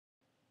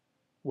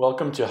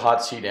Welcome to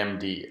Hot Seat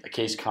MD, a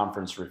case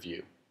conference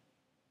review.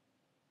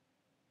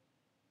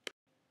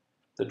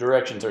 The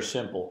directions are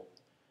simple.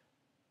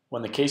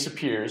 When the case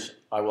appears,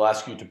 I will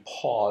ask you to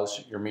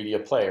pause your media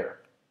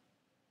player.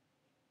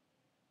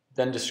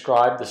 Then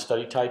describe the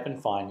study type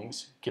and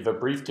findings, give a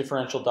brief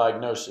differential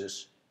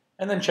diagnosis,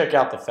 and then check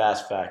out the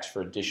fast facts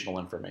for additional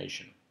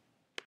information.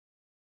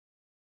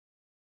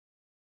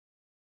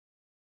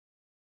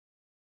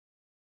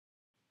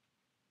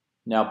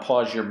 Now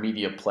pause your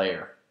media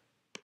player.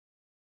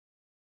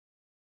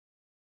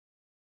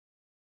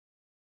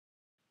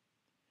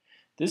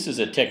 This is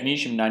a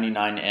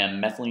Tc99m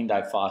methylene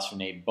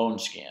diphosphonate bone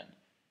scan.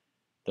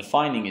 The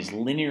finding is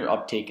linear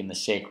uptake in the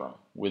sacrum,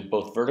 with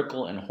both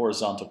vertical and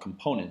horizontal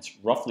components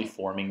roughly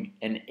forming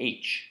an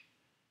H.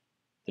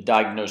 The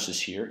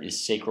diagnosis here is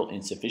sacral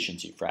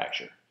insufficiency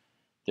fracture.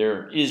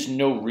 There is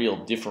no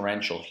real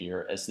differential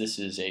here, as this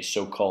is a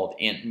so-called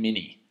Aunt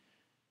Minnie.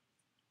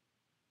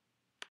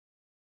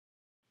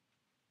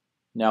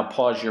 Now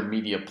pause your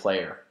media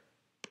player.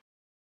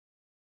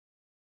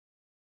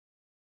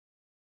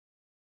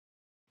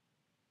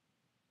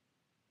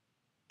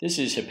 This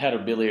is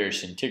hepatobiliary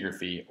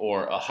scintigraphy,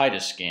 or a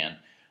HIDA scan,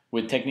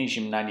 with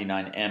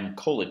Tc99m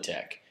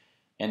choletec,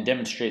 and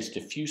demonstrates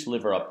diffuse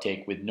liver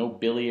uptake with no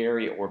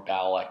biliary or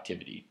bowel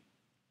activity.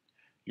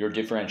 Your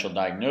differential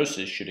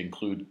diagnosis should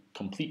include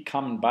complete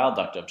common bile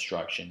duct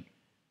obstruction,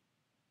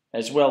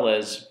 as well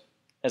as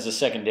a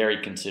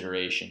secondary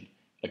consideration,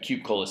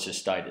 acute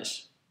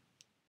cholecystitis.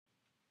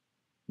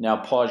 Now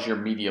pause your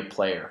media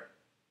player.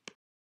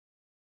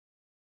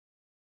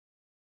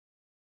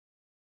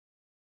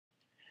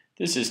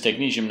 This is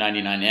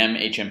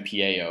Tc99m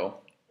HMPAO,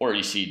 or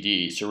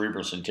ECD,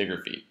 cerebral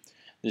scintigraphy.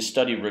 This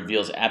study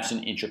reveals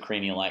absent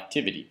intracranial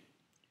activity.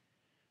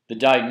 The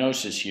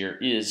diagnosis here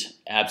is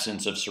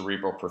absence of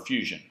cerebral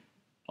perfusion,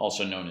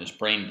 also known as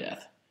brain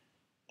death.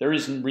 There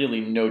is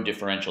really no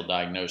differential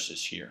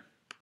diagnosis here.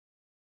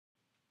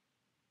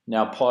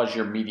 Now pause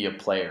your media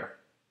player.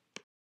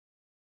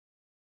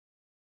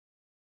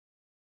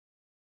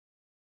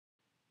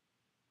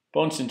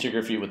 Bone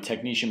scintigraphy with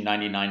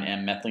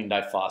Tc99m methylene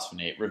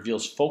diphosphonate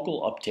reveals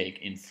focal uptake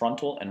in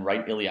frontal and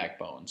right iliac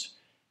bones,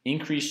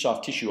 increased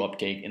soft tissue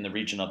uptake in the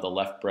region of the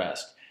left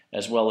breast,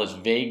 as well as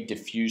vague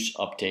diffuse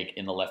uptake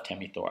in the left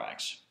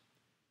hemithorax.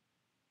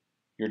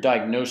 Your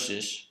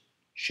diagnosis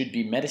should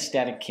be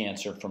metastatic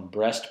cancer from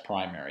breast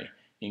primary,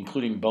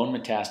 including bone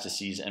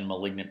metastases and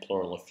malignant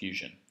pleural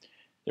effusion.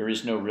 There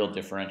is no real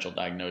differential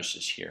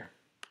diagnosis here.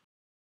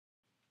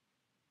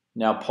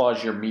 Now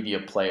pause your media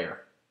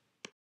player.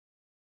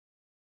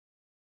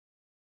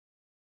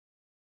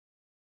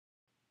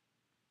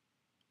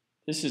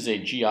 This is a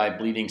GI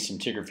bleeding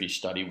scintigraphy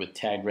study with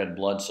tagged red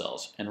blood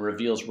cells and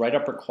reveals right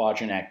upper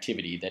quadrant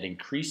activity that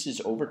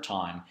increases over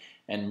time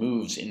and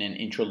moves in an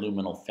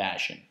intraluminal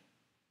fashion.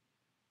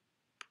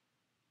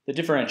 The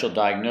differential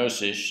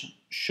diagnosis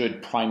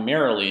should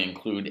primarily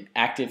include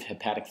active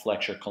hepatic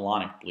flexure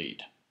colonic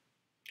bleed.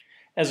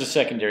 As a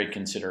secondary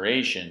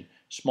consideration,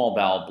 small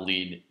bowel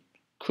bleed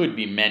could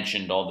be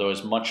mentioned, although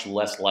is much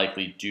less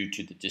likely due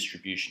to the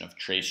distribution of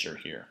tracer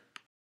here.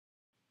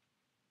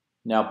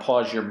 Now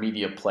pause your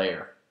media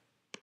player.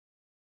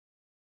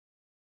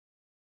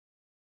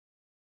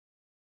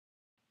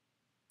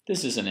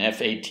 This is an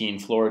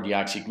F18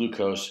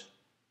 fluorodeoxyglucose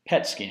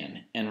PET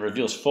scan and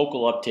reveals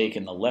focal uptake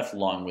in the left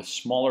lung with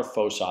smaller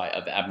foci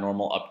of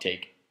abnormal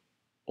uptake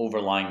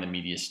overlying the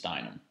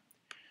mediastinum.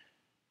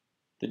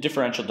 The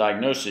differential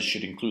diagnosis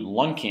should include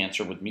lung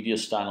cancer with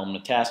mediastinal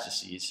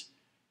metastases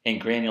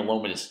and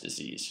granulomatous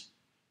disease,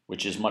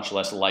 which is much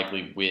less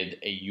likely with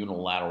a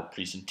unilateral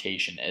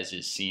presentation, as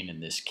is seen in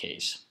this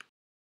case.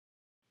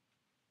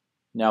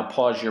 Now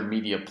pause your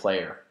media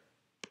player.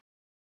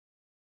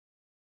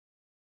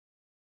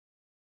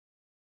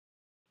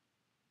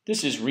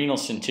 This is renal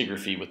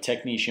scintigraphy with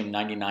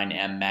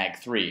Tc99m Mag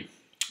 3,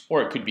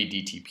 or it could be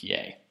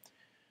DTPA.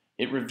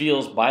 It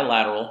reveals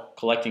bilateral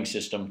collecting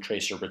system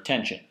tracer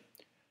retention.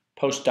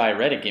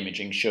 Post-diuretic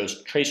imaging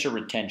shows tracer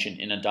retention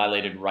in a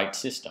dilated right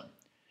system.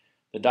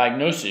 The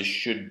diagnosis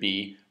should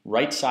be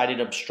right-sided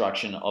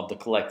obstruction of the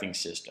collecting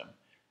system,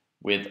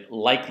 with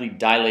likely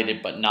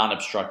dilated but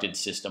non-obstructed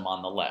system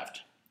on the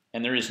left.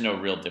 And there is no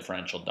real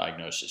differential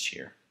diagnosis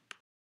here.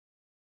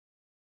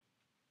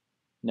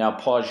 Now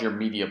pause your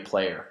media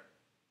player.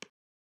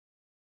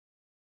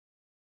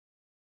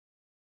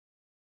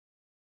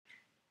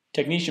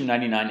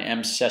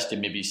 Tc99m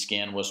sestimibby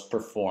scan was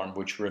performed,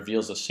 which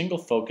reveals a single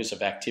focus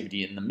of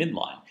activity in the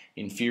midline,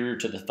 inferior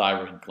to the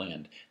thyroid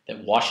gland,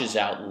 that washes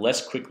out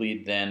less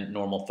quickly than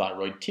normal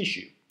thyroid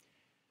tissue.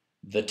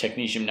 The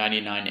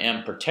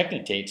Tc99m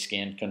pertechnetate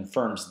scan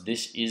confirms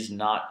this is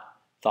not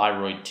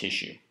thyroid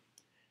tissue.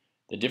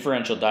 The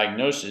differential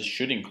diagnosis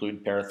should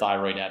include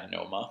parathyroid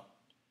adenoma,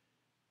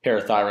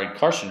 parathyroid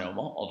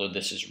carcinoma, although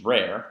this is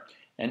rare,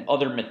 and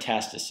other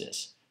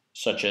metastasis,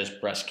 such as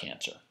breast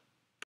cancer.